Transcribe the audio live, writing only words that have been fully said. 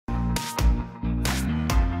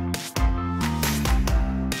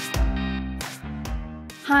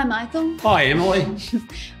Hi, Michael. Hi, Emily.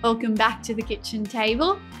 Welcome back to the kitchen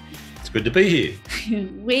table. It's good to be here.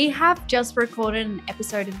 We have just recorded an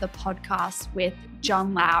episode of the podcast with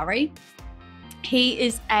John Lowry. He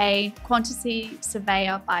is a quantity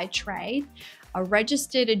surveyor by trade, a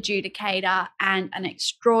registered adjudicator, and an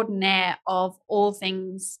extraordinaire of all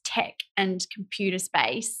things tech and computer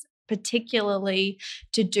space, particularly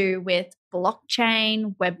to do with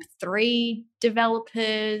blockchain, Web3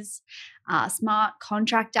 developers, smart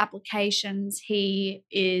contract applications. He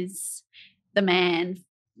is the man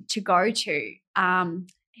to go to.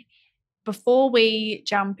 Before we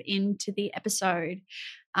jump into the episode,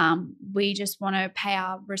 we just want to pay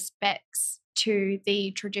our respects to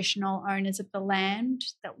the traditional owners of the land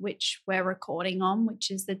that which we're recording on,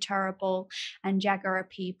 which is the Turrbal and Jagera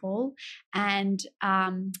people, and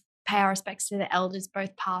pay our respects to the elders,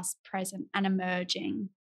 both past, present, and emerging.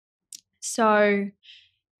 So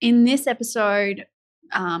in this episode,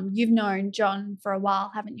 you've known John for a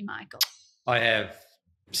while, haven't you, Michael? I have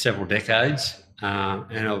several decades,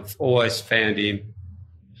 and I've always found him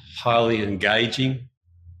highly engaging,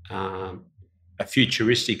 a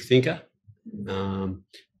futuristic thinker,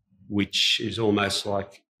 which is almost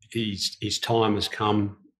like his time has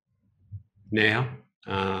come now,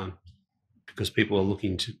 because people are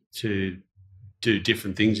looking to do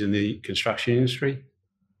different things in the construction industry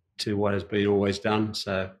to what has been always done.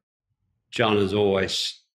 So John is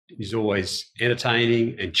always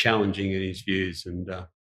entertaining and challenging in his views, and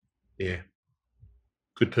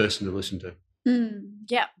good person to listen to.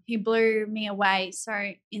 Yeah, he blew me away.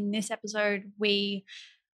 So in this episode, we,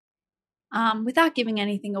 without giving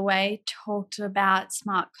anything away, talked about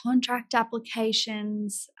smart contract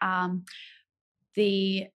applications,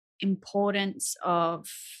 the importance of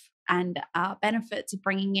and benefits of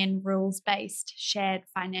bringing in rules-based shared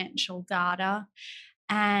financial data,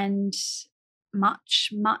 and much,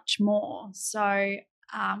 much more. So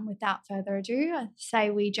without further ado, I say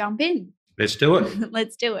we jump in. Let's do it.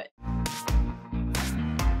 Let's do it.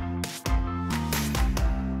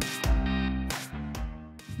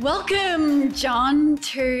 Welcome, John,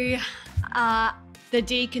 to the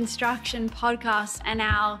Deconstruction podcast and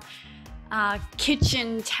our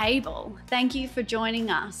kitchen table. Thank you for joining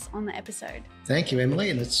us on the episode. Thank you, Emily,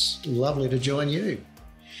 and it's lovely to join you.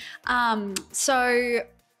 So,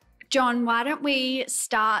 John, why don't we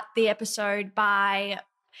start the episode by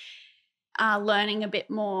learning a bit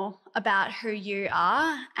more about who you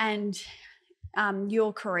are and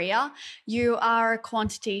your career. You are a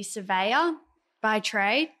quantity surveyor by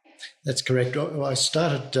trade. That's correct.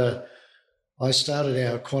 I started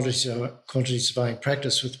our quantity surveying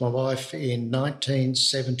practice with my wife in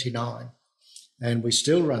 1979, and we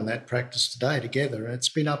still run that practice today together. And it's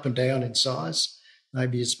been up and down in size,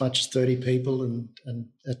 maybe as much as 30 people and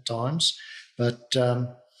at times. But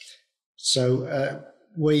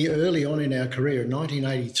we early on in our career, in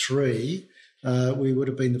 1983, we would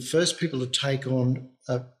have been the first people to take on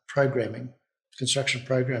construction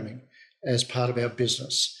programming as part of our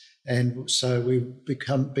business. And so we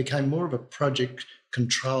became more of a project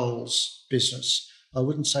controls business. I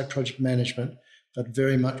wouldn't say project management, but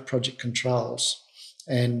very much project controls.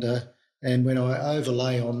 And when I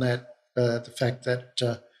overlay on that the fact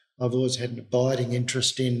that I've always had an abiding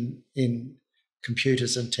interest in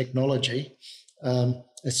computers and technology,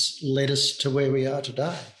 it's led us to where we are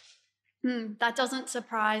today. That doesn't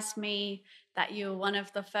surprise me that you're one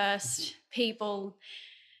of the first people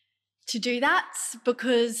to do that,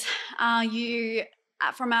 because you,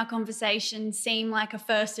 from our conversation, seem like a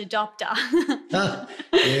first adopter.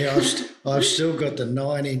 Yeah, I've still got the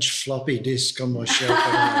 9-inch floppy disk on my shelf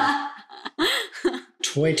at home.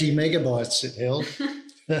 20 megabytes it held.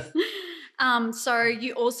 So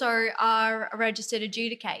you also are a registered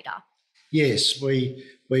adjudicator. Yes, we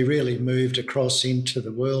really moved across into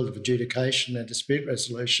the world of adjudication and dispute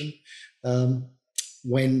resolution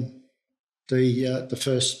when the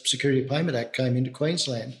first Security Payment Act came into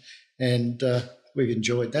Queensland, and we've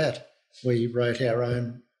enjoyed that. We wrote our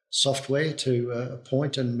own software to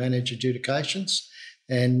appoint and manage adjudications,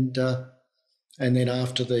 and then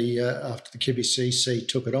after the QBCC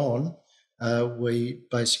took it on, we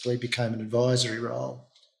basically became an advisory role.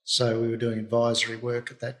 So we were doing advisory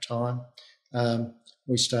work at that time.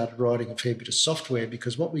 We started writing a fair bit of software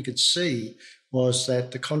because what we could see was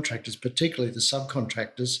that the contractors, particularly the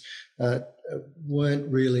subcontractors,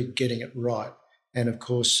 weren't really getting it right. And of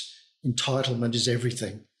course, entitlement is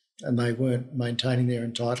everything, and they weren't maintaining their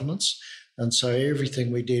entitlements. And so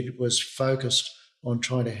everything we did was focused on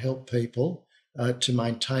trying to help people to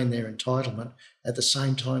maintain their entitlement, at the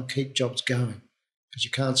same time keep jobs going, because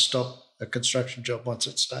you can't stop a construction job once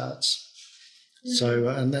it starts. So,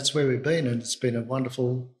 and that's where we've been, and it's been a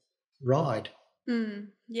wonderful ride.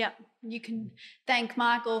 Yeah, you can thank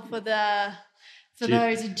Michael for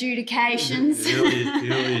those adjudications. The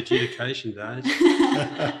early adjudication days.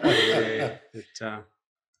 Yeah,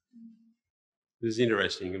 it was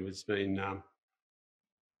interesting. It's been.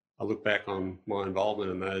 I look back on my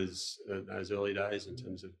involvement in those early days in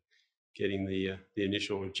terms of getting the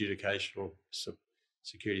initial adjudication or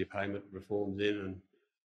security of payment reforms in, and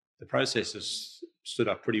the process has stood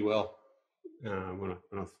up pretty well.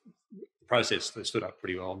 The process stood up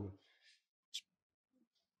pretty well.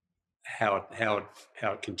 How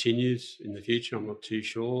it continues in the future, I'm not too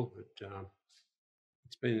sure,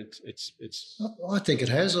 but it's. I think it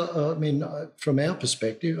has. I mean, from our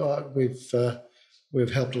perspective,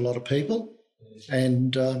 we've helped a lot of people,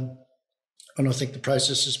 and I think the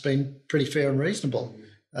process has been pretty fair and reasonable.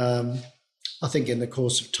 I think in the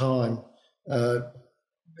course of time, I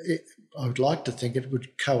would like to think it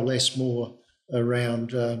would coalesce more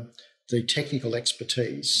around the technical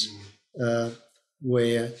expertise,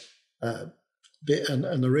 where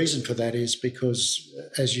and the reason for that is because,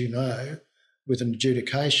 as you know, with an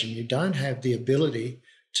adjudication, you don't have the ability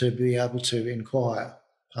to be able to inquire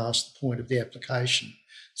past the point of the application.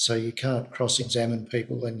 So you can't cross-examine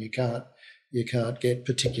people, and you can't get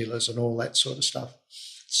particulars and all that sort of stuff.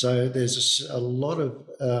 So there's a lot of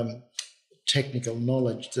technical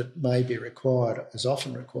knowledge that may be required, is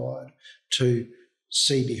often required, to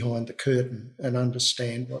see behind the curtain and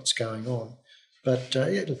understand what's going on. But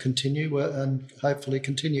it'll continue and hopefully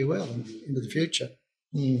continue well into the future.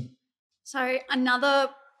 So another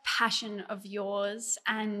passion of yours,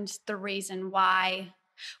 and the reason why,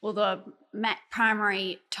 well, the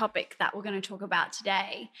primary topic that we're going to talk about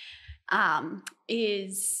today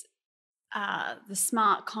is the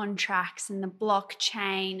smart contracts and the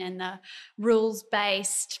blockchain and the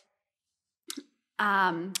rules-based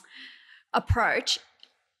approach.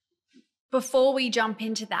 Before we jump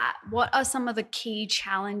into that, what are some of the key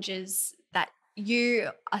challenges that you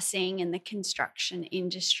are seeing in the construction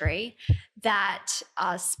industry that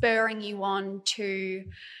are spurring you on to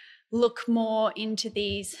look more into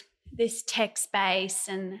this tech space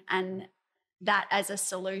and that as a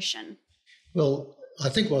solution? Well, I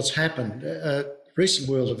think what's happened, recent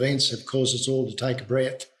world events have caused us all to take a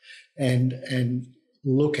breath and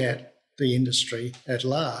look at the industry at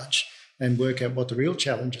large and work out what the real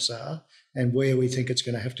challenges are and where we think it's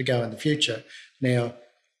going to have to go in the future. Now,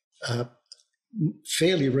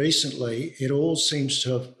 fairly recently, it all seems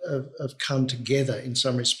to have come together in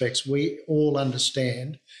some respects. We all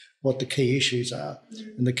understand what the key issues are.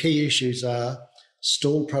 And the key issues are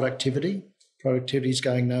stalled productivity. Productivity is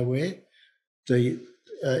going nowhere. The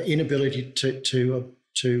inability to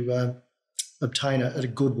obtain a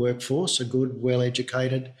good workforce, a good,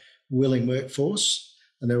 well-educated, willing workforce.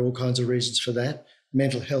 And there are all kinds of reasons for that.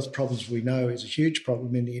 Mental health problems, we know, is a huge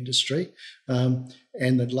problem in the industry. And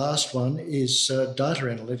the last one is data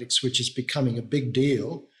analytics, which is becoming a big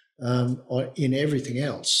deal in everything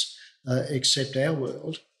else except our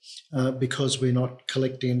world, because we're not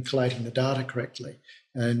collecting and collating the data correctly.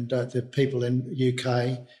 And the people in the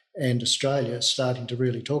UK and Australia are starting to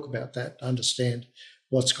really talk about that, understand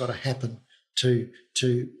what's got to happen to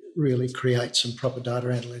really create some proper data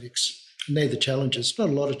analytics. And they're the challenges. Not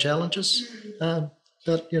a lot of challenges, but,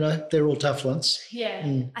 they're all tough ones.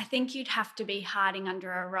 Yeah. I think you'd have to be hiding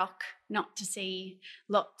under a rock not to see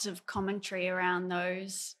lots of commentary around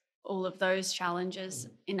all of those challenges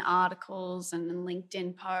in articles and in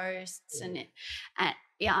LinkedIn posts. And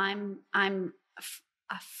I'm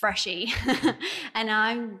a freshie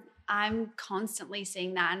and I'm constantly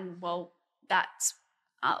seeing that. And well, that's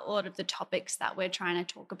a lot of the topics that we're trying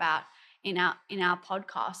to talk about in our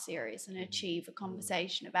podcast series and achieve a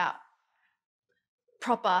conversation about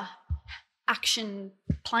proper action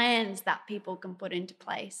plans that people can put into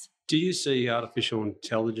place. Do you see artificial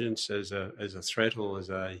intelligence as a threat or as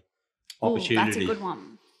a opportunity? That's a good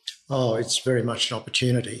one. Oh, it's very much an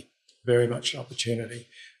opportunity. Very much an opportunity.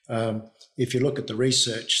 If you look at the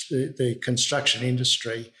research, the construction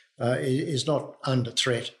industry is not under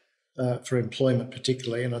threat for employment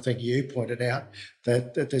particularly, and I think you pointed out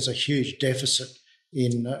that there's a huge deficit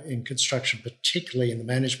in construction, particularly in the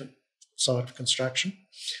management side of construction.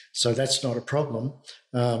 So that's not a problem.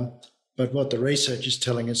 But what the research is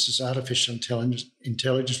telling us is artificial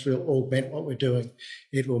intelligence will augment what we're doing.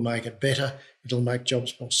 It will make it better. It'll make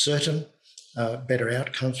jobs more certain, better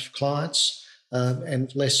outcomes for clients,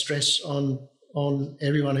 and less stress on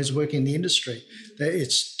everyone who's working in the industry.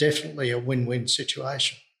 It's definitely a win-win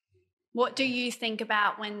situation. What do you think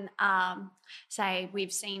about when, say,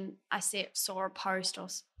 I saw a post or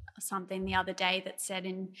something the other day that said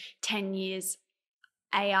in 10 years,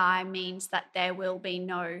 AI means that there will be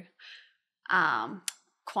no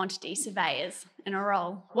quantity surveyors in a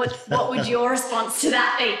role. What would your response to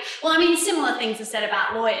that be? Well, I mean, similar things are said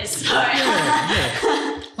about lawyers. So.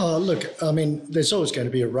 Yeah. Oh, look, I mean, there's always going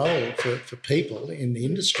to be a role for people in the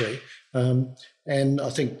industry. And I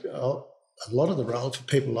think a lot of the role for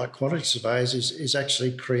people like quantity surveyors is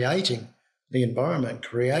actually creating the environment,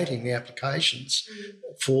 creating the applications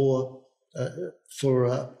for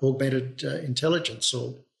augmented intelligence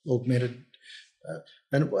or augmented.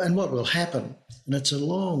 And what will happen, and it's a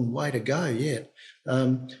long way to go yet,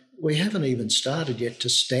 we haven't even started yet to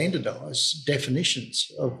standardise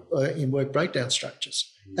definitions in work breakdown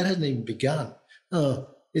structures. That hasn't even begun. Oh,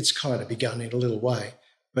 it's kind of begun in a little way,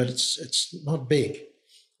 but it's not big.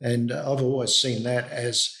 And I've always seen that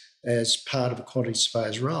as part of a quantity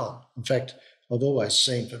surveyor's role. In fact, I've always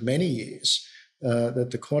seen for many years that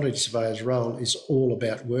the quantity surveyor's role is all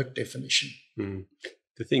about work definition.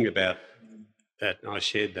 The thing about that, I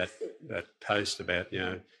shared that post about,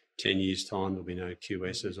 10 years' time there'll be no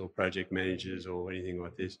QSs or project managers or anything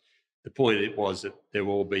like this. The point it was that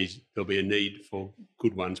there'll be a need for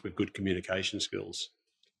good ones with good communication skills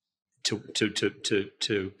to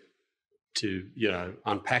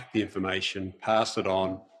unpack the information, pass it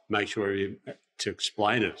on, make sure to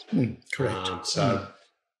explain it. Correct.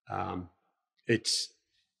 It's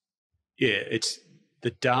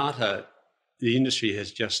the data. The industry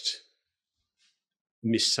has just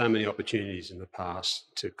missed so many opportunities in the past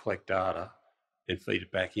to collect data and feed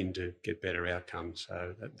it back in to get better outcomes.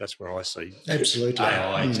 So that's where I see absolutely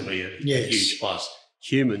AI to be a huge plus.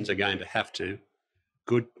 Humans are going to have to,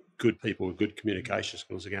 good people with good communication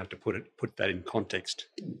skills are going to have to put that in context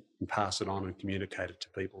and pass it on and communicate it to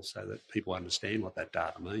people so that people understand what that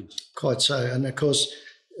data means. Quite so. And of course,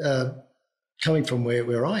 coming from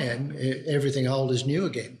where I am, everything old is new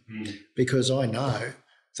again, because I know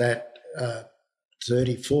that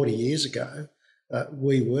 30, 40 years ago,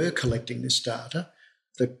 we were collecting this data.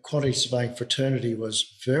 The quantity surveying fraternity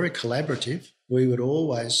was very collaborative. We would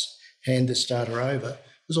always hand this data over.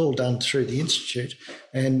 It was all done through the Institute,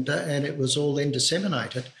 and it was all then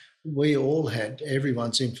disseminated. We all had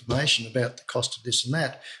everyone's information about the cost of this and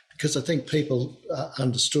that, because I think people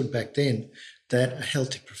understood back then that a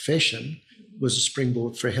healthy profession was a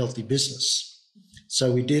springboard for a healthy business.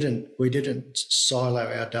 So we didn't silo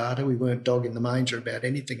our data. We weren't dog in the manger about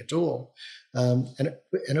anything at all, and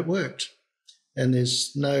it worked. And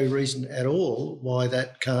there's no reason at all why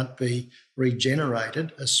that can't be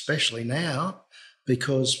regenerated, especially now,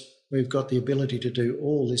 because we've got the ability to do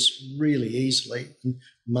all this really easily and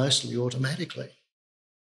mostly automatically.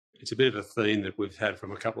 It's a bit of a theme that we've had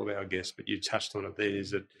from a couple of our guests, but you touched on it then,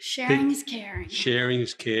 is that sharing is caring. Sharing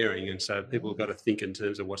is caring, and so people have got to think in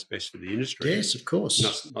terms of what's best for the industry. Yes, of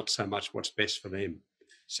course. Not so much what's best for them.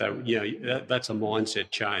 So, that's a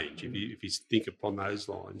mindset change. If you think upon those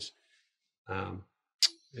lines,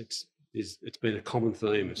 it's been a common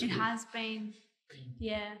theme. It has been,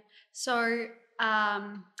 yeah. So,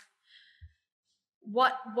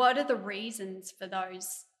 what are the reasons for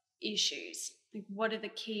those issues? Like, what are the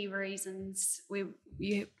key reasons?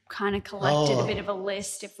 You kind of collected a bit of a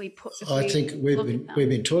list. I think we've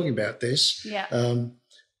been talking about this. Yeah.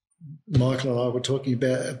 Michael and I were talking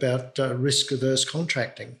about risk-averse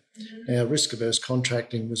contracting. Mm-hmm. Now, risk-averse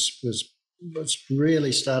contracting was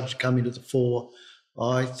really started to come into the fore.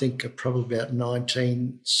 I think probably about in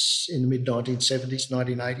the mid-1970s,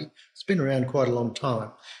 1980. It's been around quite a long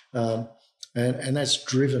time, and that's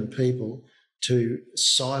driven people to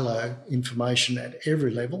silo information at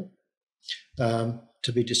every level,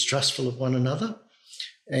 to be distrustful of one another,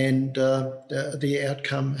 and the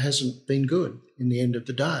outcome hasn't been good in the end of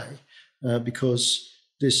the day, because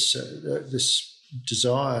this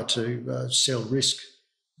desire to sell risk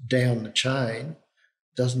down the chain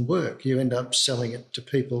doesn't work. You end up selling it to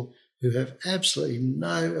people who have absolutely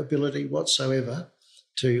no ability whatsoever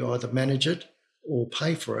to either manage it or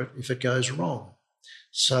pay for it if it goes wrong.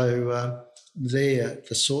 So they're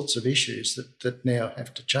the sorts of issues that now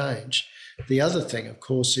have to change. The other thing, of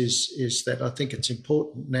course, is that I think it's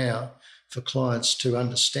important now for clients to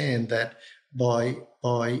understand that by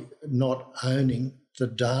not owning the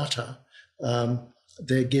data,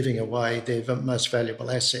 they're giving away their most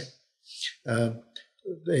valuable asset.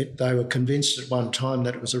 They were convinced at one time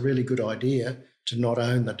that it was a really good idea to not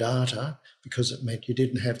own the data because it meant you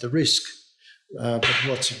didn't have the risk. But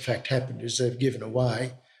what's in fact happened is they've given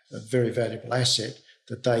away a very valuable asset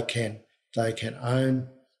that they can own,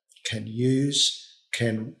 can use,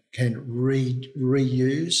 can reuse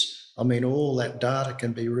I mean, all that data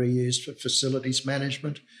can be reused for facilities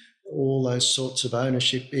management, all those sorts of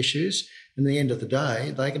ownership issues. In the end of the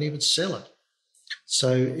day, they can even sell it.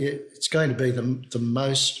 So it's going to be the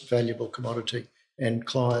most valuable commodity, and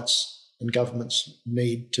clients and governments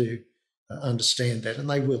need to understand that, and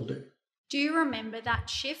they will do. Do you remember that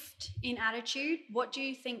shift in attitude? What do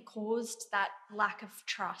you think caused that lack of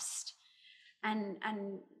trust? And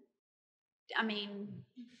I mean,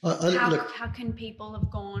 how can people have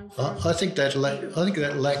gone from... I think that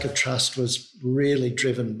lack of trust was really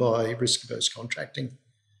driven by risk-averse contracting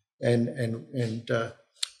and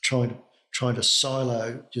trying to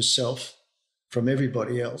silo yourself from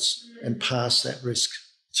everybody else and pass that risk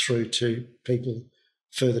through to people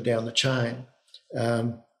further down the chain.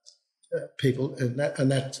 That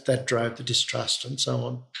drove the distrust and so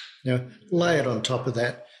on. Now, layered on top of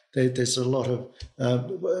that, there's a lot of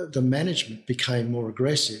the management became more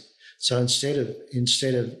aggressive. So instead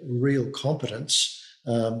of real competence,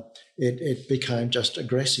 it became just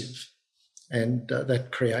aggressive, and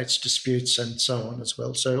that creates disputes and so on as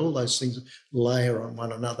well. So all those things layer on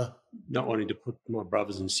one another. Not wanting to put my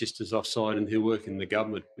brothers and sisters offside and who work in the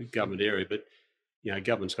government area, but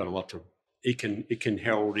government's got a lot to. It can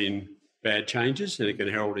herald in bad changes and it can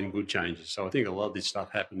herald in good changes. So I think a lot of this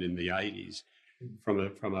stuff happened in the 80s from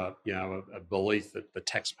a belief that the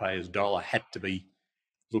taxpayer's dollar had to be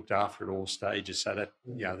looked after at all stages. So that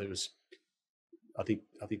there was, I think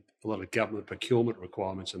a lot of government procurement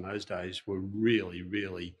requirements in those days were really,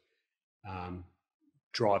 really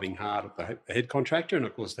driving hard at the head contractor, and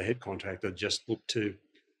of course the head contractor just looked to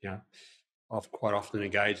quite often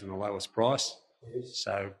engage in the lowest price.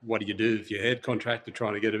 So what do you do if you're head contractor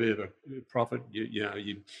trying to get a bit of a profit?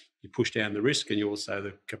 You push down the risk, and you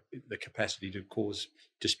also the capacity to cause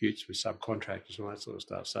disputes with subcontractors and that sort of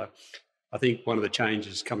stuff. So I think one of the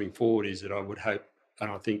changes coming forward is that I would hope,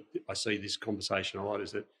 and I think I see this conversation a lot,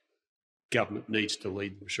 is that government needs to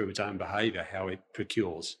lead through its own behaviour, how it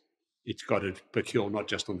procures. It's got to procure not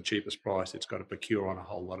just on the cheapest price, it's got to procure on a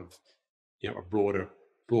whole lot of, a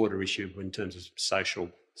broader issue in terms of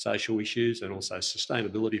social issues and also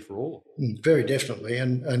sustainability for all. Very definitely,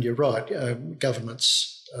 and you're right.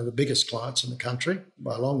 Governments are the biggest clients in the country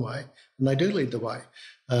by a long way, and they do lead the way.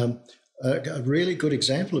 A really good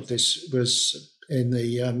example of this was in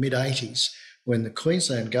the mid-80s when the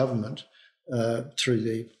Queensland government, through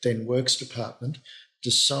the then Works Department,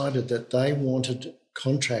 decided that they wanted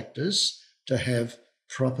contractors to have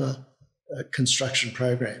proper construction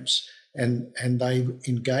programs, and they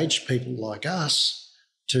engaged people like us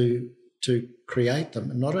to create them,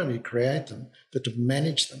 and not only create them, but to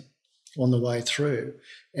manage them on the way through.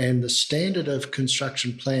 And the standard of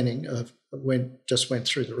construction planning just went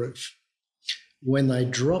through the roof. When they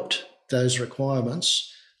dropped those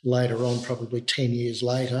requirements later on, probably 10 years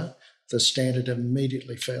later, the standard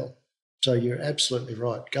immediately fell. So you're absolutely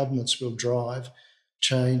right. Governments will drive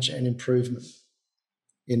change and improvement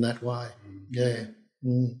in that way. Yeah.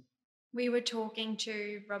 Mm. We were talking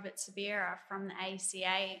to Robert Sabira from the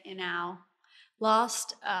ACA in our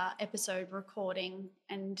last episode recording,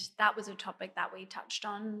 and that was a topic that we touched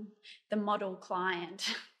on, the model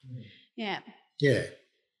client. Yeah.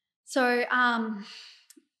 So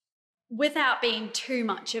without being too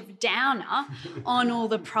much of a downer on all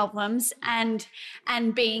the problems and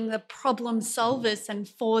being the problem solvers and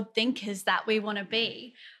forward thinkers that we want to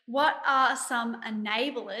be, what are some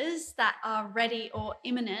enablers that are ready or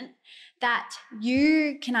imminent that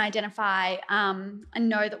you can identify and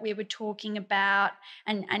know that we were talking about,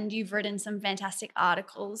 and you've written some fantastic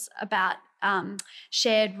articles about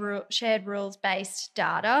shared rules-based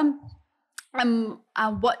data.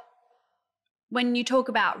 When you talk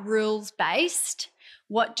about rules-based,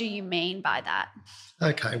 what do you mean by that?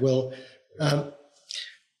 Okay, well,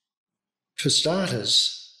 for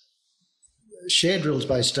starters, shared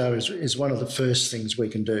rules-based data is one of the first things we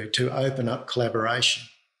can do to open up collaboration.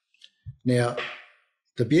 Now,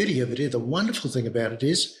 the beauty of it is, the wonderful thing about it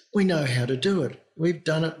is, we know how to do it. We've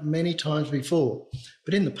done it many times before,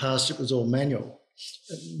 but in the past it was all manual.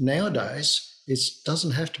 Nowadays, it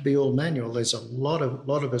doesn't have to be all manual. There's a lot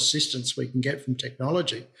of assistance we can get from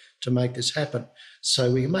technology to make this happen.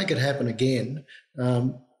 So we can make it happen again,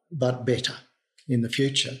 but better in the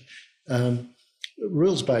future.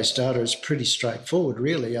 Rules-based data is pretty straightforward,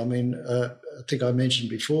 really. I mean, I think I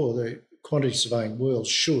mentioned before, the quantity surveying world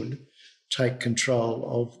should take control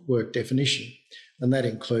of work definition, and that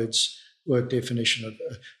includes work definition of.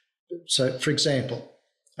 So, for example,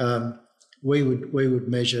 we would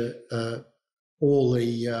measure all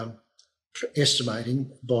the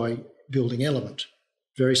estimating by building element.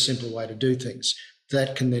 Very simple way to do things.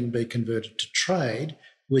 That can then be converted to trade,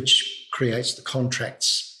 which creates the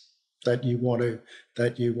contracts that you want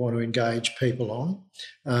to engage people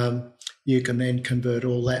on. You can then convert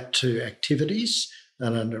all that to activities,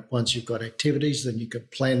 and once you've got activities, then you can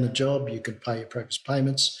plan the job. You can pay your progress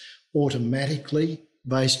payments automatically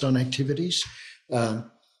based on activities.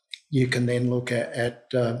 You can then look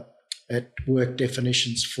at work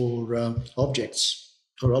definitions for objects,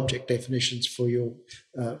 or object definitions for your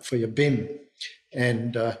BIM,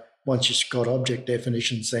 and once you've got object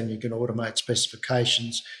definitions, then you can automate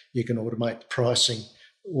specifications, you can automate pricing,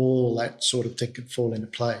 all that sort of thing can fall into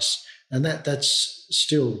place. And that's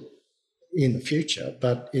still in the future,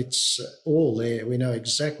 but it's all there. We know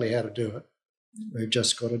exactly how to do it. We've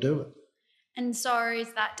just got to do it. And so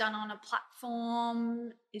is that done on a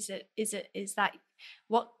platform? Is that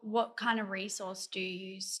what kind of resource do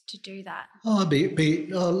you use to do that?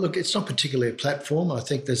 Look, it's not particularly a platform. I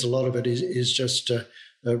think there's a lot of it is just a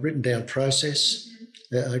written down process.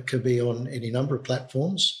 It could be on any number of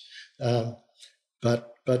platforms,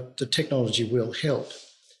 but the technology will help.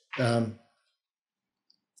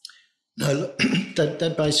 No,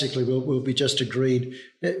 that basically will be just agreed.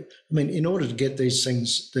 I mean, in order to get these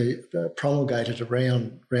things promulgated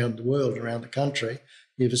around the world, around the country,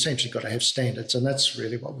 you've essentially got to have standards, and that's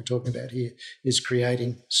really what we're talking about here, is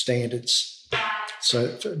creating standards.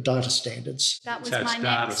 So data standards. That was so my it's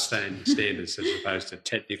data standards as opposed to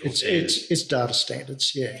technical standards. It's data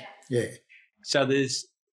standards, yeah. So there's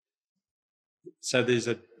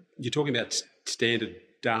you're talking about standard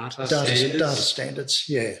data standards? Data standards,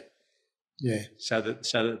 yeah. So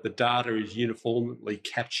that the data is uniformly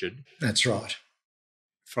captured. That's right.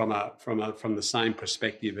 From the same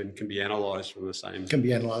perspective and can be analysed from the same. Can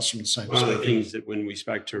be analysed from the same. One of the things that when we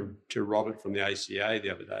spoke to Robert from the ACA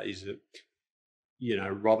the other day is that, you know,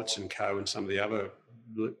 Roberts and Co and some of the other,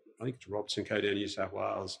 I think it's Roberts and Co down New South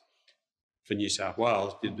Wales, for New South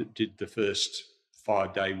Wales did the first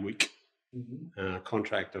 5-day week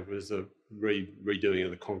contract of was the redoing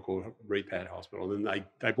of the Concord Repad Hospital. And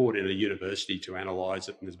they brought in a university to analyse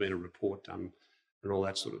it, and there's been a report done and all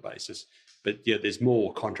that sort of basis. But yeah, there's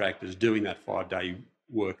more contractors doing that 5-day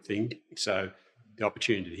work thing. So the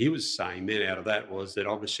opportunity that he was saying then out of that was that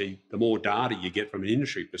obviously the more data you get from an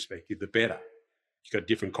industry perspective, the better. You've got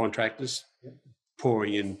different contractors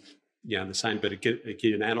pouring in, you know, the same, but it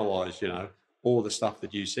can analyse, you know, all the stuff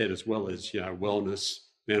that you said, as well as, you know, wellness,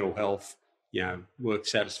 mental health, you know, work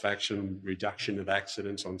satisfaction, reduction of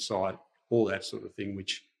accidents on site, all that sort of thing,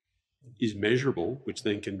 which is measurable, which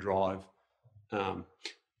then can drive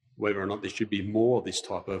whether or not there should be more of this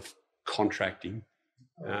type of contracting,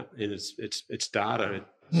 and it's data.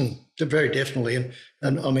 Very definitely,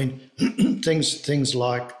 and I mean things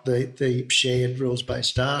like the shared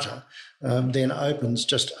rules-based data then opens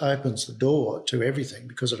the door to everything,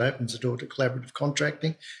 because it opens the door to collaborative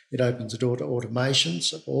contracting. It opens the door to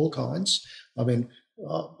automations of all kinds. I mean,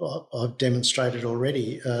 I've demonstrated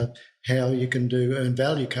already how you can do earned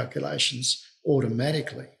value calculations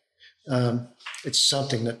automatically. It's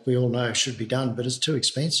something that we all know should be done, but it's too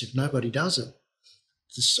expensive. Nobody does it.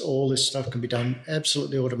 All this stuff can be done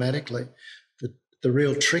absolutely automatically. The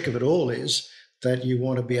real trick of it all is that you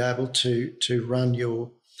want to be able to run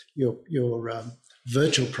your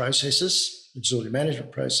virtual processes, which is all your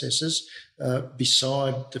management processes,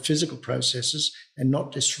 beside the physical processes, and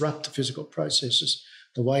not disrupt the physical processes.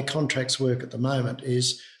 The way contracts work at the moment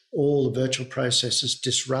is all the virtual processes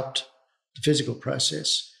disrupt the physical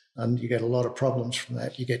process, and you get a lot of problems from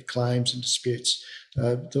that. You get claims and disputes.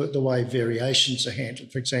 The way variations are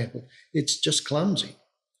handled, for example, it's just clumsy,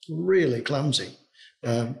 really clumsy.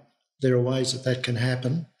 There are ways that can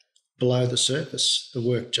happen below the surface. The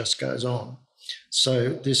work just goes on. So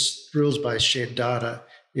this rules-based shared data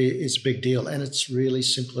is a big deal, and it's really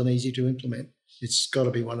simple and easy to implement. It's got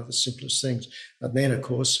to be one of the simplest things. And then, of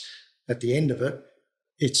course, at the end of it,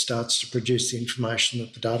 it starts to produce the information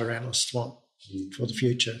that the data analysts want for the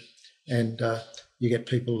future. And you get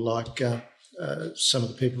people like some of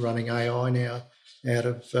the people running AI now out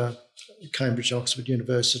of Cambridge, Oxford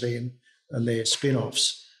University and their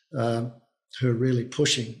spin-offs, who are really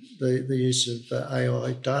pushing the use of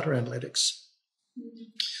AI data analytics.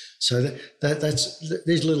 So that's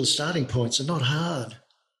these little starting points are not hard.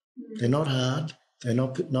 They're not hard. They're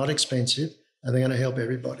not expensive, and they're going to help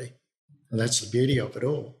everybody. And that's the beauty of it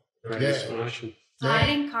all. Great explanation. Yeah. I'd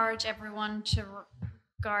encourage everyone to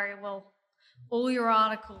go, well, all your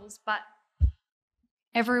articles, but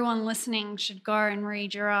everyone listening should go and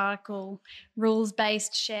read your article,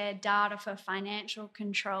 Rules-Based Shared Data for Financial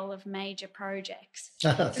Control of Major Projects.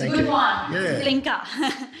 Thank Good you. one. Yeah. Thinker.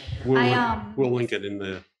 We'll link it in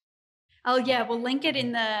the... Oh, yeah, we'll link it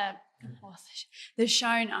in the the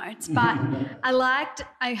show notes, but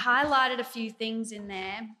I highlighted a few things in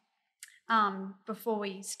there before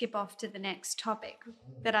we skip off to the next topic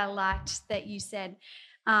that I liked that you said.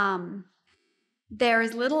 There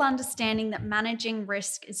is little understanding that managing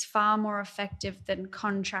risk is far more effective than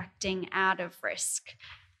contracting out of risk.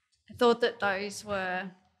 I thought that those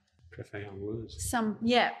were profound words.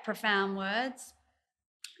 Profound words.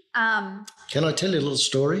 Can I tell you a little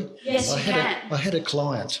story? Yes, you can. I had a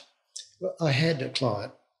client,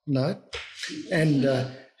 and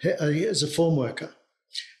he was a form worker.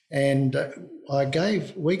 And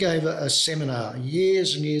we gave a seminar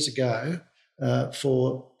years and years ago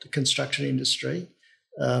for the construction industry.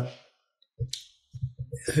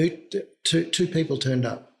 Two people turned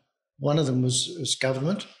up. One of them was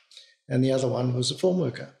government, and the other one was a form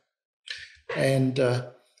worker. And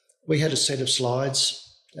we had a set of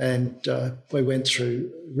slides, and we went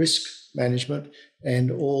through risk management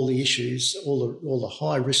and all the issues, all the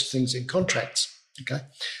high risk things in contracts. Okay,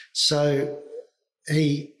 so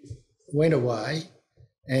he went away,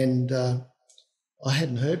 and I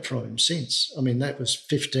hadn't heard from him since. I mean, that was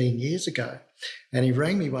 15 years ago. And he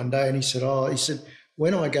rang me one day and he said,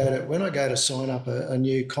 when I go to sign up a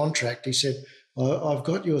new contract, he said, I've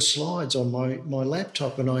got your slides on my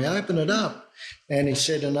laptop, and I open it up. And he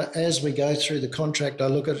said, and as we go through the contract, I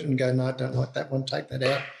look at it and go, no, I don't like that one, take that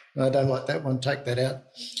out. No, I don't like that one, take that out.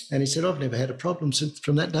 And he said, I've never had a problem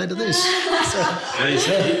from that day to this.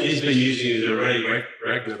 He's been using it as a ready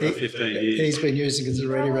reckoner for 15 years. He's been using it as a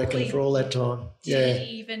ready reckoner for all that time. Did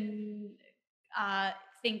he even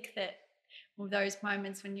think that those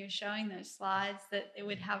moments when you're showing those slides that it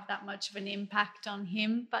would have that much of an impact on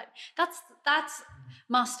him? But that's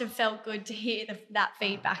must have felt good to hear that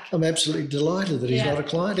feedback. I'm absolutely delighted that he's not a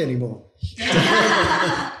client anymore.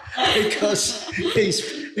 Because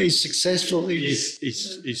he's successful.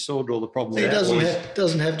 He's solved all the problems. He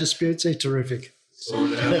doesn't have disputes. He's terrific.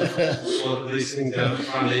 Sorted out these things out the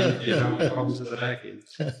front end, problems at the back end.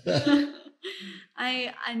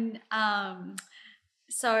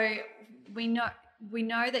 So we know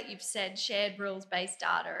that you've said shared rules-based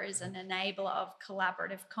data is an enabler of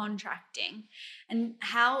collaborative contracting. And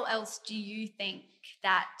how else do you think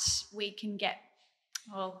that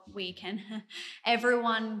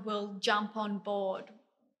everyone will jump on board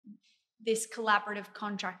this collaborative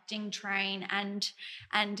contracting train and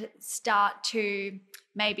start to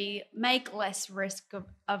maybe make less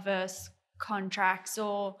risk-averse contracts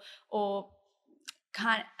or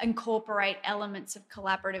kind of incorporate elements of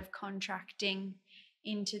collaborative contracting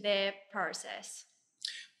into their process?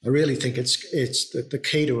 I really think it's the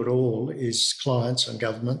key to it all is clients and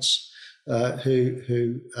governments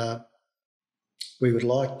who we would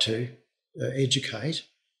like to educate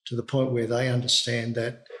to the point where they understand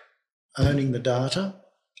that owning the data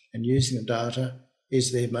and using the data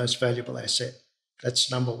is their most valuable asset.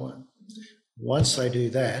 That's number one. Once they do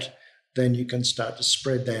that, then you can start to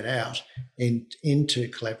spread that out into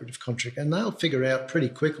collaborative contracting. And they'll figure out pretty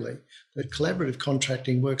quickly that collaborative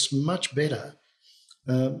contracting works much better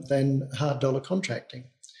than hard dollar contracting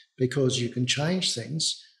because you can change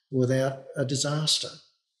things without a disaster.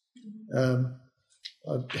 I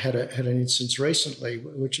had an instance recently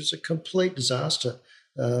which is a complete disaster,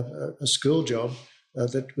 a school job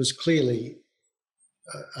that was clearly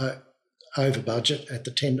over budget at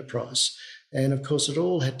the tender price. And, of course, it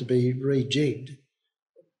all had to be rejigged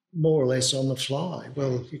more or less on the fly.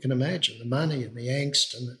 Well, you can imagine the money and the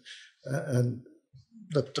angst and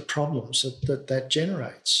the problems that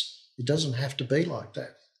generates. It doesn't have to be like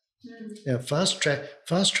that. Now, fast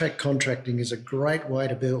track contracting is a great way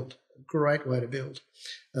to build,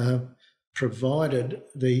 provided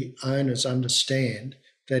the owners understand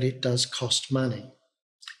that it does cost money.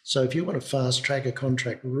 So if you want to fast track a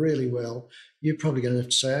contract really well, you're probably going to have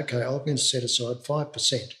to say, okay, I'm going to set aside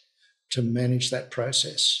 5% to manage that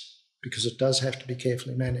process because it does have to be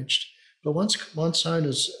carefully managed. But once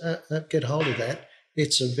owners get hold of that,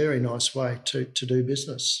 it's a very nice way to do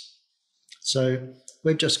business. So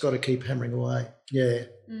we've just got to keep hammering away. Yeah.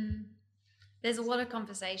 There's a lot of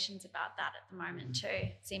conversations about that at the moment too.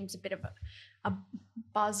 It seems a bit of a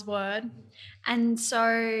buzzword. And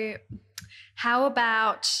so how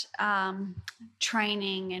about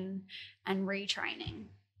training and retraining?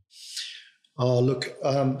 Oh, look,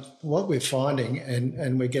 what we're finding,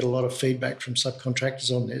 and we get a lot of feedback from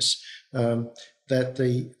subcontractors on this, that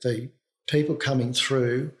the people coming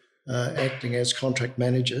through acting as contract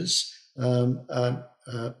managers are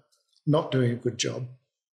not doing a good job.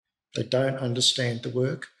 They don't understand the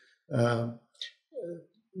work.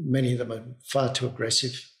 Many of them are far too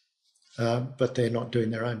aggressive. but they're not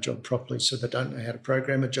doing their own job properly. So they don't know how to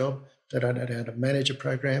program a job. They don't know how to manage a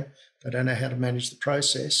program. They don't know how to manage the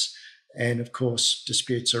process. And, of course,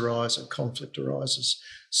 disputes arise and conflict arises.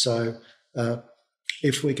 So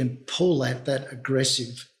if we can pull that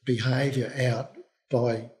aggressive behaviour out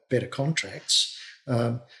by better contracts,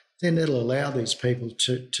 then it'll allow these people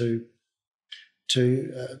to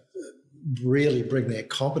really bring their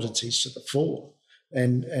competencies to the fore.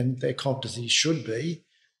 And their competencies should be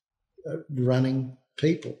running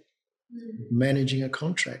people, managing a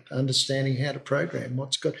contract, understanding how to program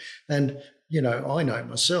what's good. And, you know, I know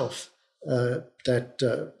myself that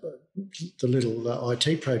the little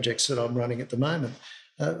IT projects that I'm running at the moment,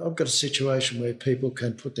 I've got a situation where people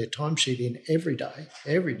can put their timesheet in every day.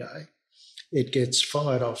 It gets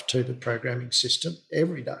fired off to the programming system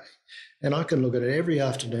every day. And I can look at it every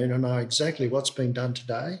afternoon and know exactly what's been done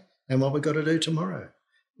today and what we've got to do tomorrow.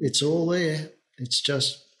 It's all there. It's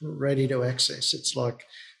just ready to access. It's like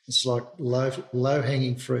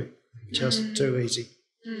low-hanging fruit, just too easy.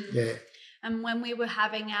 Yeah. And when we were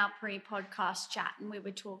having our pre-podcast chat and we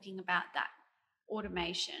were talking about that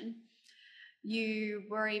automation, you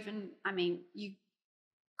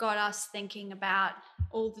got us thinking about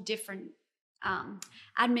all the different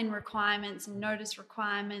admin requirements and notice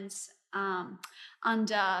requirements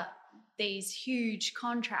under these huge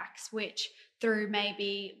contracts, which through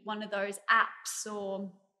maybe one of those apps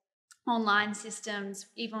or online systems,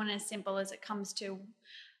 even as simple as it comes to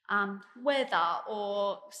weather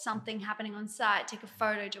or something happening on site, take a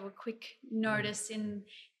photo, do a quick notice in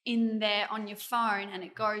there on your phone, and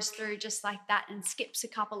it goes through just like that and skips a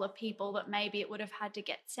couple of people that maybe it would have had to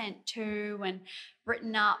get sent to and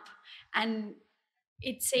written up. And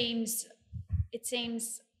it seems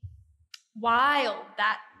wild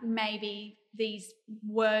that maybe these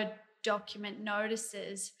Word document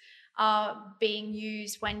notices are being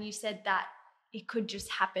used when you said that it could just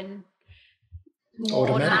happen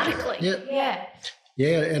automatically.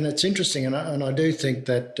 Yeah, and it's interesting, and I do think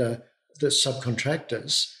that the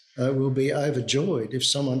subcontractors will be overjoyed if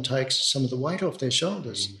someone takes some of the weight off their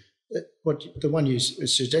shoulders. The one you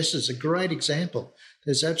suggested is a great example.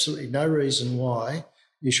 There's absolutely no reason why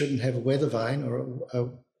you shouldn't have a weather vane or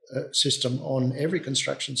a system on every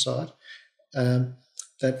construction site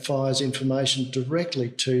that fires information directly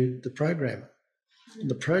to the programmer.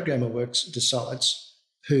 And the programmer decides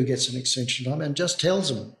who gets an extension time and just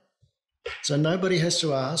tells them. So nobody has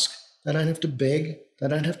to ask. They don't have to beg. They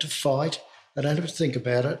don't have to fight. They don't have to think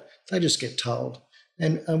about it. They just get told.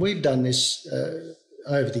 And we've done this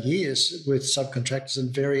over the years with subcontractors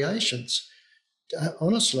and variations.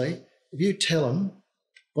 Honestly, if you tell them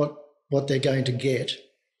what they're going to get,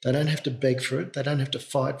 they don't have to beg for it. They don't have to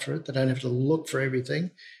fight for it. They don't have to look for everything,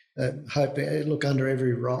 look under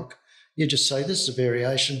every rock. You just say, this is a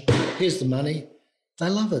variation. Here's the money. They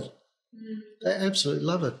love it. They absolutely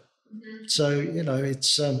love it. So, you know,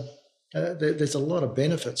 it's there's a lot of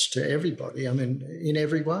benefits to everybody. I mean, in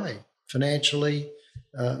every way, financially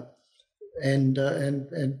and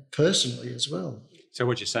personally as well. So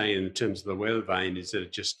what you're saying in terms of the weather vane is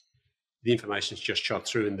that the information's just shot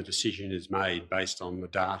through and the decision is made based on the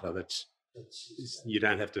data. You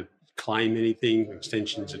don't have to claim anything,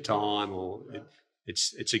 extensions of time, or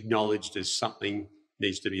it's acknowledged as something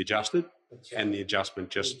needs to be adjusted, and the adjustment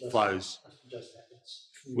just flows,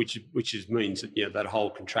 which means that, you know, that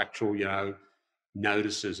whole contractual, you know,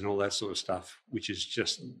 notices and all that sort of stuff, which is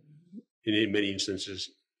just in many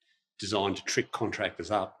instances designed to trick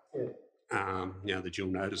contractors up. You know, the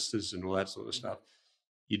dual notices and all that sort of stuff.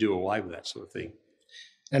 You do away with that sort of thing,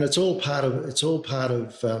 and it's all part of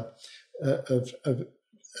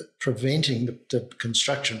preventing the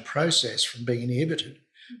construction process from being inhibited.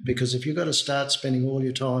 Because if you've got to start spending all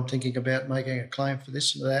your time thinking about making a claim for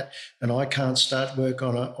this and that, and I can't start work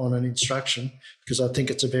on an instruction because I think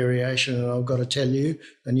it's a variation and I've got to tell you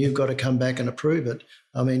and you've got to come back and approve it,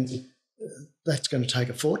 I mean, that's going to take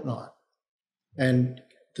a fortnight. And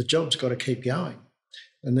the job's got to keep going.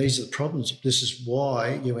 And these are the problems. This is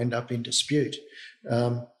why you end up in dispute.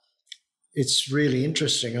 It's really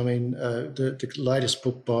interesting. I mean, the latest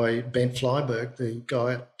book by Ben Flyberg, the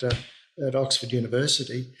guy at Oxford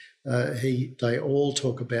University, they all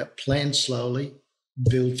talk about plan slowly,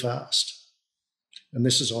 build fast. And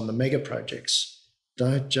this is on the mega projects.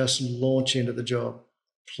 Don't just launch into the job.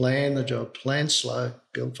 Plan the job, plan slow,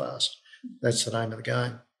 build fast. That's the name of the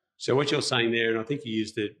game. So what you're saying there, and I think you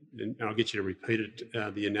used it, and I'll get you to repeat it,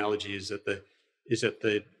 the analogy is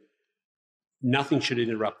that nothing should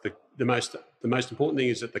interrupt the most important thing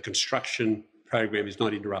is that the construction program is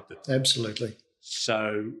not interrupted. Absolutely.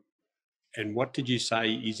 So And what did you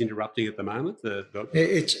say is interrupting at the moment?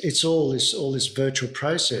 It's all this virtual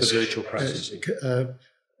process. The virtual processing.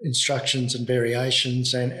 Instructions and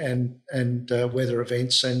variations and weather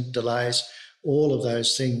events and delays, all of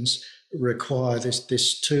those things require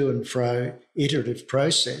this to and fro iterative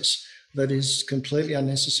process that is completely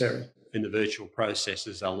unnecessary. And the virtual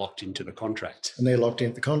processes are locked into the contract. And they're locked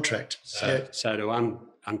into the contract. So to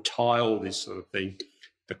untie all this sort of thing,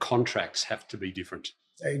 the contracts have to be different.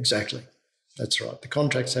 Exactly. That's right. The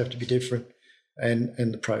contracts have to be different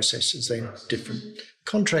and the process is then different.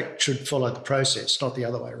 Contract should follow the process, not the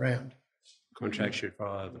other way around. Contract should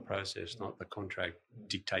follow the process, not the contract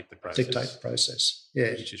dictate the process. Dictate the process,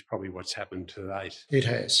 yeah. Which is probably what's happened to date. It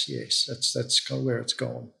has, yes. That's where it's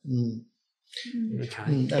gone. Okay.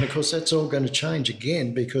 And of course, that's all going to change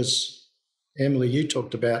again because, Emily, you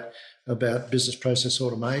talked about business process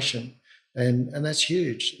automation, and that's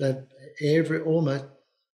huge. That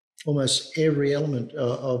almost every element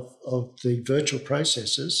of the virtual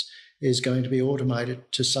processes is going to be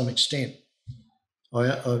automated to some extent.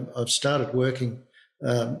 I've started working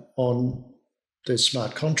on the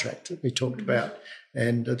smart contract that we talked about,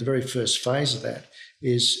 and the very first phase of that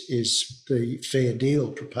is the fair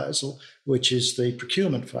deal proposal, which is the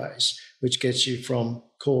procurement phase, which gets you from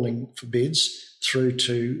calling for bids through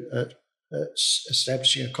to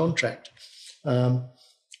establishing a contract.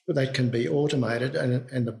 That can be automated,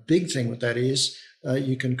 and the big thing with that is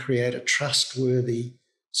you can create a trustworthy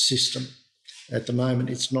system. At the moment,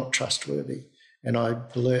 it's not trustworthy, and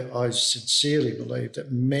I sincerely believe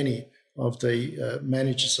that many of the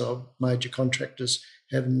managers of major contractors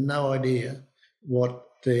have no idea what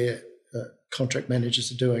their contract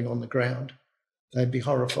managers are doing on the ground. They'd be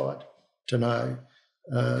horrified to know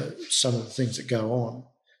some of the things that go on,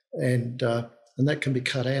 and that can be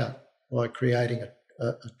cut out by creating a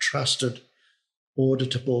trusted,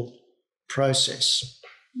 auditable process.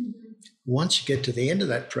 Once you get to the end of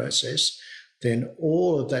that process, then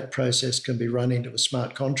all of that process can be run into a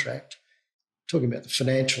smart contract, talking about the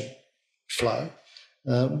financial flow,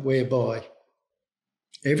 whereby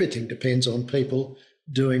everything depends on people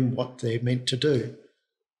doing what they're meant to do.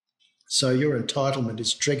 So your entitlement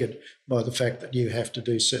is triggered by the fact that you have to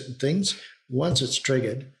do certain things. Once it's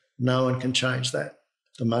triggered, no one can change that.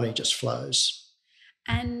 The money just flows.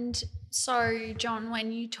 And so, John,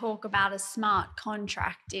 when you talk about a smart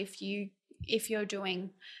contract, if you're doing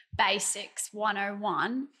Basics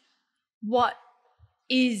 101, what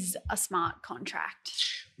is a smart contract?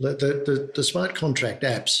 The smart contract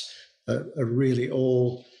apps are really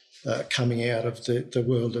all coming out of the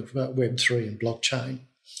world of Web3 and blockchain.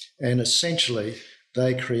 And essentially,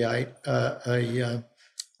 they create a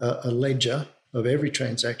ledger of every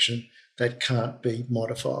transaction that can't be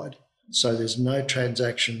modified. So there's no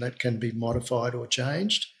transaction that can be modified or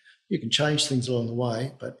changed. You can change things along the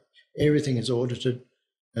way, but everything is audited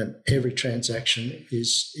and every transaction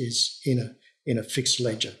is in a fixed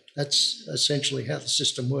ledger. That's essentially how the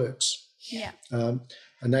system works. Yeah.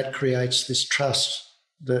 And that creates this trust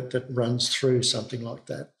that runs through something like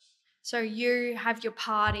that. So you have your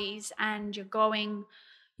parties and you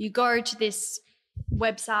go to this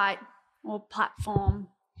website or platform,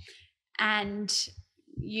 and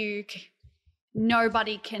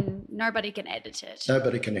nobody can edit it.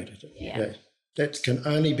 Nobody can edit it. Yeah. That can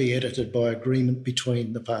only be edited by agreement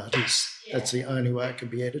between the parties. Yeah. That's the only way it can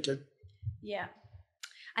be edited. Yeah.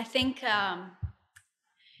 I think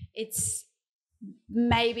it's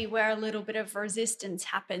maybe where a little bit of resistance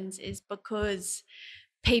happens is because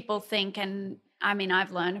people think, and I mean,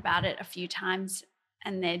 I've learned about it a few times,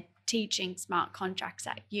 and they're teaching smart contracts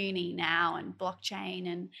at uni now and blockchain,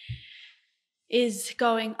 and is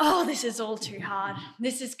going, oh, this is all too hard.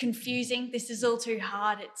 This is confusing. This is all too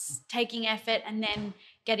hard. It's taking effort and then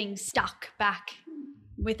getting stuck back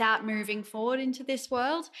without moving forward into this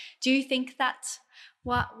world. Do you think that's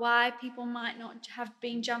why people might not have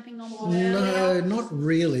been jumping on board earlier? No, not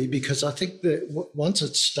really, because I think that once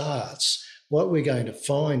it starts, what we're going to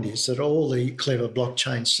find is that all the clever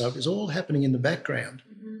blockchain stuff is all happening in the background.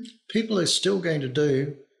 Mm-hmm. People are still going to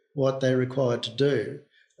do what they're required to do.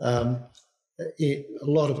 A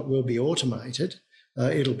lot of it will be automated.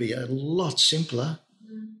 It'll be a lot simpler.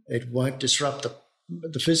 It won't disrupt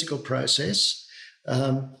the physical process,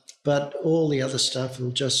 but all the other stuff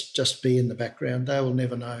will just be in the background. They will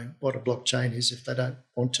never know what a blockchain is if they don't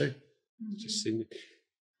want to. Just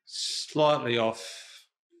slightly off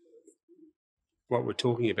what we're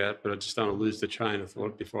talking about, but I just don't want to lose the train of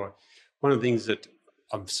thought before. One of the things that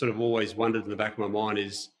I've sort of always wondered in the back of my mind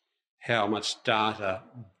is how much data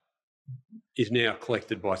is now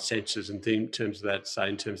collected by sensors and in terms of that, say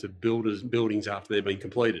in terms of buildings after they've been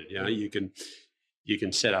completed. You know, you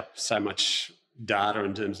can set up so much data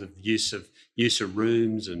in terms of use of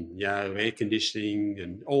rooms and, you know, air conditioning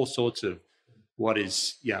and all sorts of what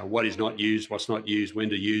is not used, what's not used, when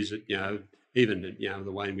to use it, you know, even, you know,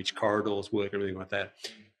 the way in which corridors work, everything like that.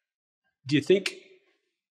 Do you think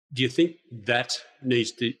that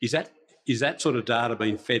needs to, is that sort of data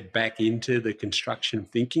being fed back into the construction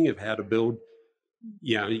thinking of how to build?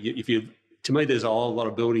 You know, to me, there's a whole lot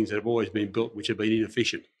of buildings that have always been built which have been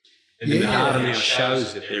inefficient. And the data now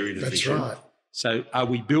shows that they're inefficient. That's right. So are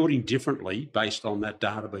we building differently based on that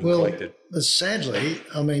data being collected? Sadly,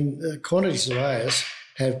 I mean, quantity surveyors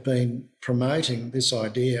have been promoting this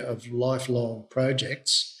idea of lifelong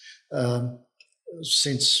projects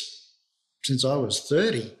since I was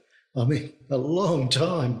 30. I mean, a long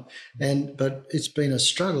time. But it's been a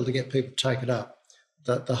struggle to get people to take it up.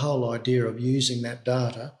 The whole idea of using that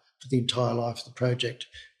data for the entire life of the project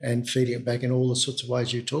and feeding it back in all the sorts of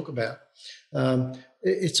ways you talk about.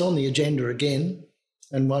 It's on the agenda again,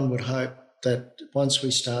 and one would hope that once we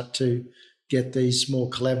start to get these more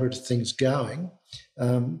collaborative things going,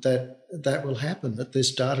 that will happen, that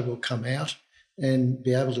this data will come out and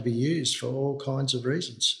be able to be used for all kinds of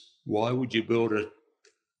reasons. Why would you build a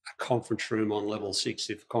conference room on level 6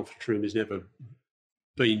 if a conference room is never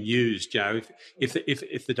being used, Joe? If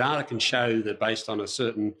the data can show that based on a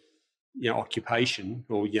certain, you know, occupation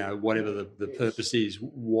or, you know, whatever the purpose is,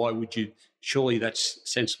 why would you? Surely that's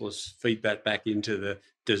sensible feedback back into the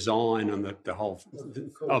design and the whole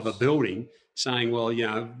of a building, saying, well, you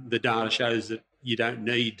know, the data shows that you don't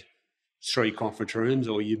need 3 conference rooms,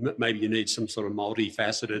 or maybe you need some sort of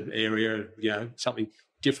multifaceted area, you know, something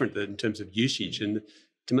different in terms of usage. And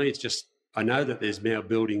to me, it's just, I know that there's now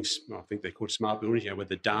buildings, I think they're called smart buildings, you know, where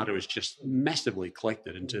the data is just massively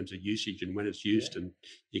collected in terms of usage and when it's used, and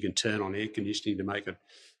you can turn on air conditioning to make it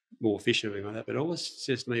more efficient, everything like that. But it always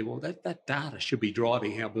says to me, well, that data should be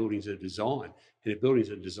driving how buildings are designed. And if buildings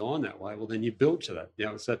are designed that way, well, then you build to that. You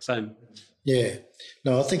know, it's that same. Yeah.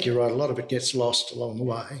 No, I think you're right. A lot of it gets lost along the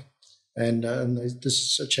way. And this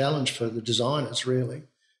is a challenge for the designers, really,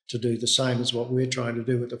 to do the same as what we're trying to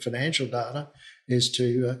do with the financial data, is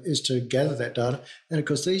to gather that data. And of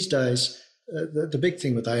course, these days, the big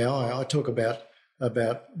thing with AI, I talk about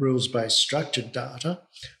rules-based structured data.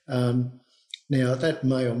 Now, that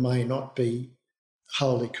may or may not be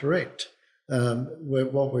wholly correct.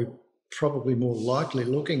 What we're probably more likely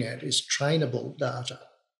looking at is trainable data,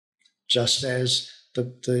 just as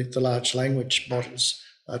the large language models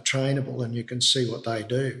are trainable and you can see what they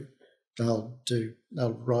do. They'll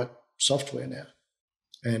write software now.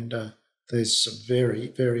 And there's some very,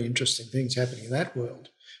 very interesting things happening in that world,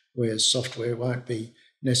 where software won't be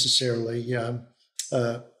necessarily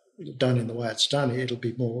done in the way it's done. It'll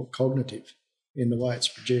be more cognitive in the way it's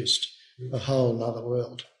produced. A whole other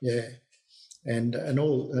world, yeah. And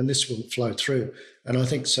this will flow through. And I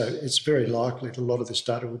think so. It's very likely that a lot of this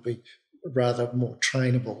data will be rather more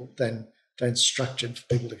trainable than structured for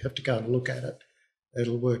people to have to go and look at it.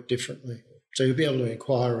 It'll work differently. So you'll be able to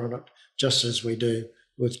inquire on it just as we do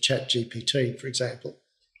with ChatGPT, for example,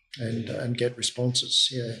 and get responses.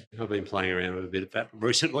 Yeah, I've been playing around with a bit of that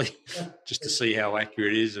recently, just to see how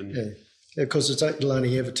accurate it is. And because it'll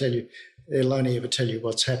only ever tell you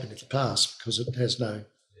what's happened in the past, because it has no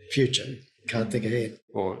future. Can't think ahead.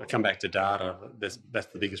 Or I come back to data. That's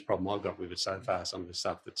the biggest problem I've got with it so far. Some of the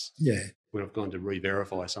stuff that's when I've gone to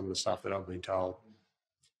re-verify some of the stuff that I've been told,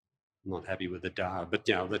 I'm not happy with the data. But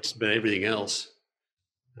but everything else.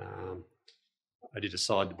 I did a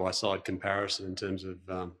side-by-side comparison in terms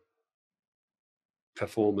of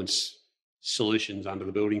performance solutions under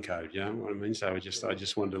the building code. You know what I mean? So I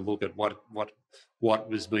just wanted to look at what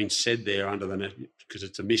was being said there under the net, because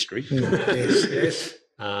it's a mystery. Yes.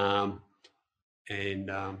 And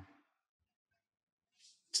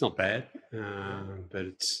it's not bad, but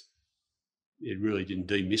it really didn't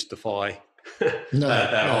demystify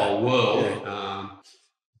that whole world.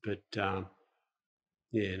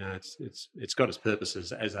 Yeah. It's got its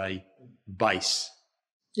purposes as a base.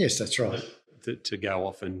 Yes, that's right. To go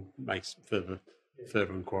off and make further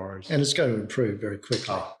inquiries. And it's going to improve very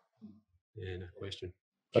quickly. Oh, yeah, no question.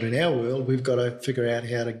 But in our world, we've got to figure out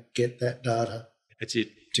how to get that data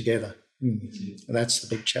together. And that's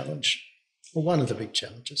the big challenge, or one of the big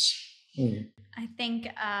challenges. I think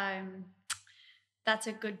that's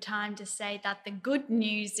a good time to say that the good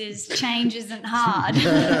news is change isn't hard.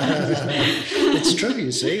 It's true,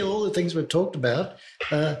 you see. All the things we've talked about,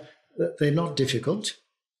 they're not difficult.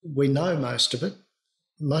 We know most of it.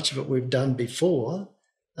 Much of it we've done before.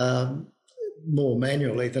 more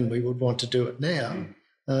manually than we would want to do it now.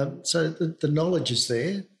 So the knowledge is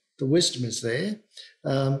there, the wisdom is there.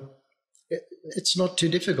 It's not too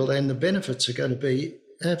difficult, and the benefits are going to be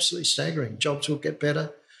absolutely staggering. Jobs will get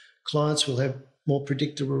better, clients will have more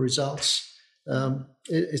predictable results.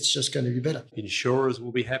 It's just going to be better. Insurers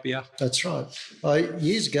will be happier. That's right.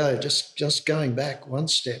 Years ago, just going back one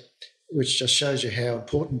step, which just shows you how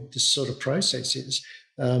important this sort of process is.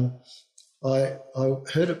 I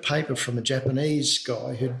heard a paper from a Japanese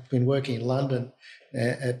guy who'd been working in London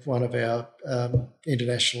at one of our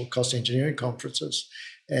international cost engineering conferences,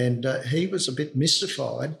 and he was a bit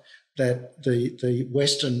mystified that the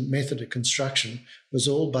Western method of construction was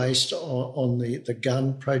all based on the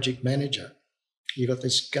gun project manager. You've got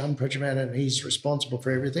this gun project manager and he's responsible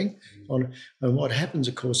for everything. And what happens,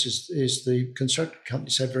 of course, is the construction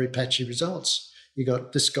companies have very patchy results. You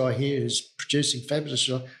got this guy here who's producing fabulous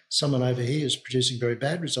results, someone over here who's producing very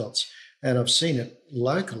bad results. And I've seen it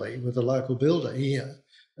locally with a local builder here,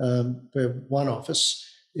 where one office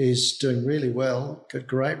is doing really well, got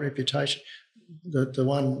great reputation. The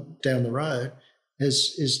one down the road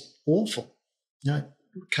is awful.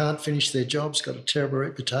 Can't finish their jobs, got a terrible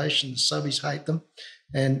reputation, the subbies hate them.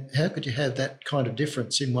 And how could you have that kind of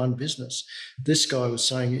difference in one business? This guy was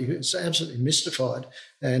saying he was absolutely mystified.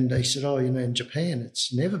 And he said, in Japan,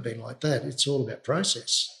 it's never been like that. It's all about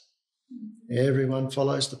process. Everyone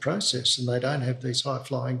follows the process and they don't have these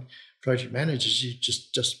high-flying project managers. You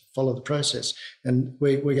just follow the process. And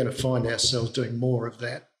we're going to find ourselves doing more of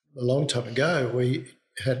that. A long time ago, we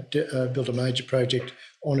had built a major project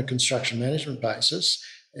on a construction management basis,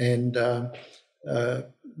 and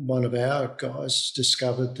one of our guys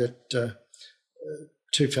discovered that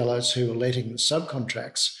two fellows who were letting the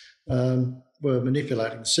subcontracts were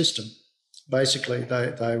manipulating the system. Basically,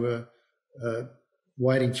 they were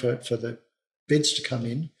waiting for the bids to come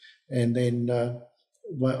in, and then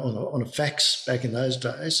on a fax back in those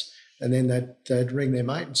days, and then they'd ring their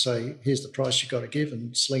mate and say, here's the price you've got to give,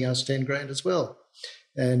 and sling us 10 grand as well.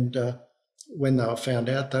 And when they were found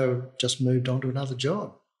out, they were just moved on to another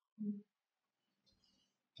job.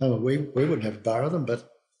 We wouldn't have a bar of them,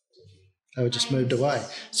 but they were just moved away.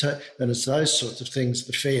 So, and it's those sorts of things,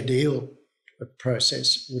 the fair deal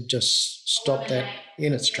process would just stop that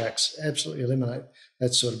in its tracks, absolutely eliminate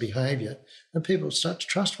that sort of behaviour, and people start to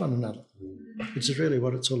trust one another, which is really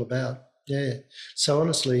what it's all about. Yeah. So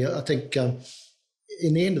honestly, I think in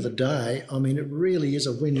the end of the day, it really is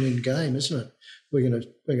a win-win game, isn't it? We're going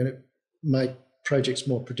to make projects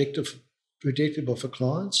more predictable for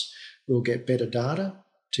clients. We'll get better data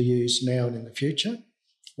to use now and in the future.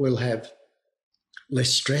 We'll have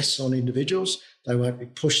less stress on individuals. They won't be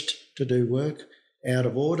pushed to do work out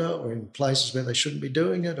of order or in places where they shouldn't be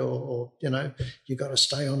doing it, or you've got to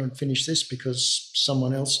stay on and finish this because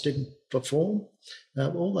someone else didn't perform.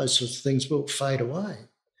 All those sorts of things will fade away.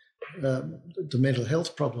 The mental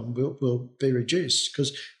health problem will be reduced,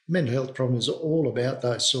 because mental health problem is all about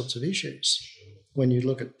those sorts of issues. When you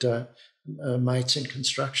look at mates in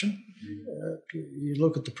construction, you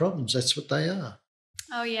look at the problems, that's what they are.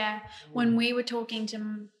 Oh, yeah. When we were talking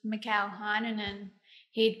to Mikhail Heinonen,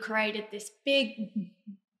 he'd created this big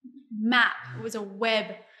map. It was a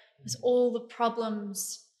web. It was all the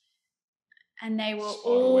problems, and they were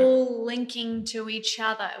all linking to each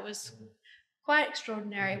other. It was quite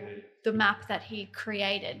extraordinary, the map that he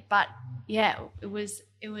created. But, yeah, it was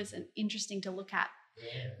interesting to look at.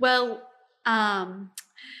 Well, I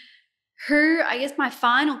guess my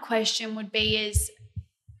final question would be is,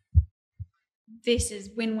 this is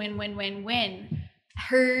win, win, win, win, win.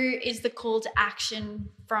 Who is the call to action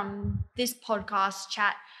from this podcast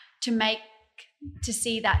chat to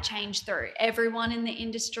see that change through? Everyone in the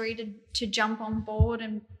industry to jump on board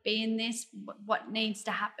and be in this? What needs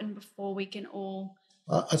to happen before we can all?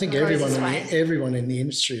 I think everyone in the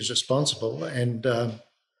industry is responsible, and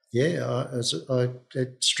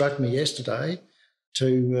it struck me yesterday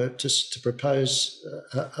to propose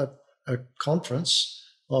a conference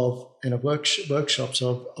workshops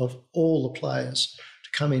of all the players to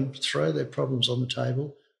come in, throw their problems on the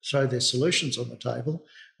table, throw their solutions on the table,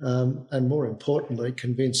 and more importantly,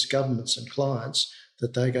 convince governments and clients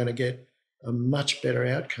that they're going to get a much better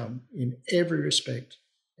outcome in every respect.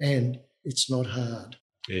 And it's not hard.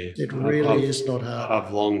 Yeah, it really is not hard.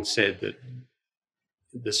 I've long said that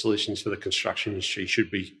the solutions for the construction industry should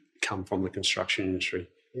come from the construction industry.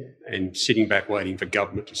 Yeah. And sitting back waiting for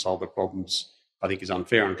government to solve the problems, I think, is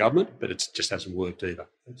unfair on government, but it just hasn't worked either.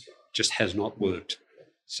 That's right. Just has not worked.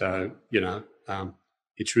 So,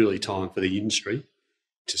 it's really time for the industry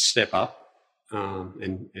to step up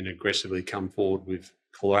and aggressively come forward with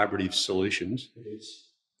collaborative solutions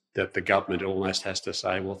that the government almost has to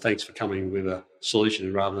say, well, thanks for coming with a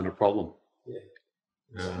solution rather than a problem.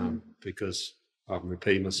 Because I'm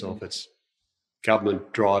repeating myself, it's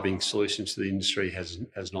government driving solutions to the industry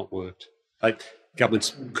has not worked.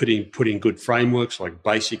 Government's put in good frameworks, like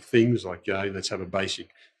basic things, like, let's have a basic,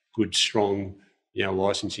 good, strong,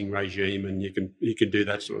 licensing regime, and you can do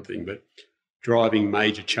that sort of thing. But driving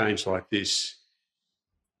major change like this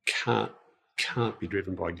can't be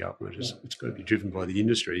driven by government. It's got to be driven by the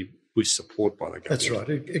industry with support by the government.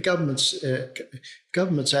 That's right.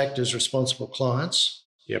 Governments act as responsible clients.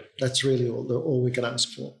 Yep. That's really all we can ask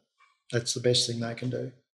for. That's the best thing they can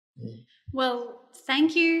do. Yeah. Well,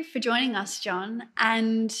 thank you for joining us, John.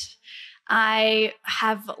 And I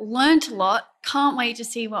have learnt a lot. Can't wait to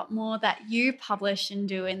see what more that you publish and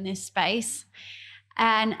do in this space.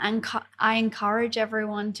 And I encourage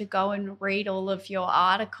everyone to go and read all of your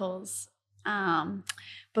articles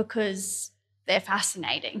because they're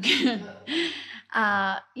fascinating. Thank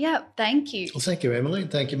you. Well, thank you, Emily,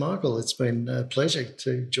 and thank you, Michael. It's been a pleasure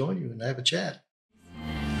to join you and have a chat.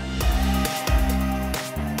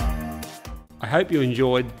 I hope you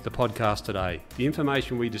enjoyed the podcast today. The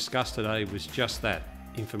information we discussed today was just that,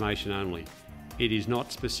 information only. It is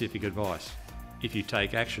not specific advice. If you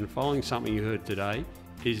take action following something you heard today,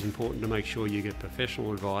 it is important to make sure you get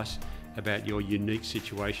professional advice about your unique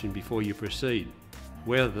situation before you proceed,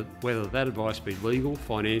 whether that advice be legal,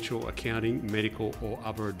 financial, accounting, medical or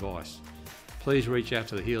other advice. Please reach out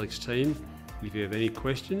to the Helix team if you have any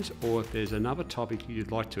questions or if there's another topic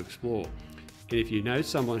you'd like to explore. And if you know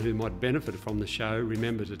someone who might benefit from the show,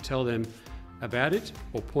 remember to tell them about it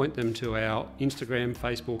or point them to our Instagram,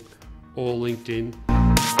 Facebook or LinkedIn.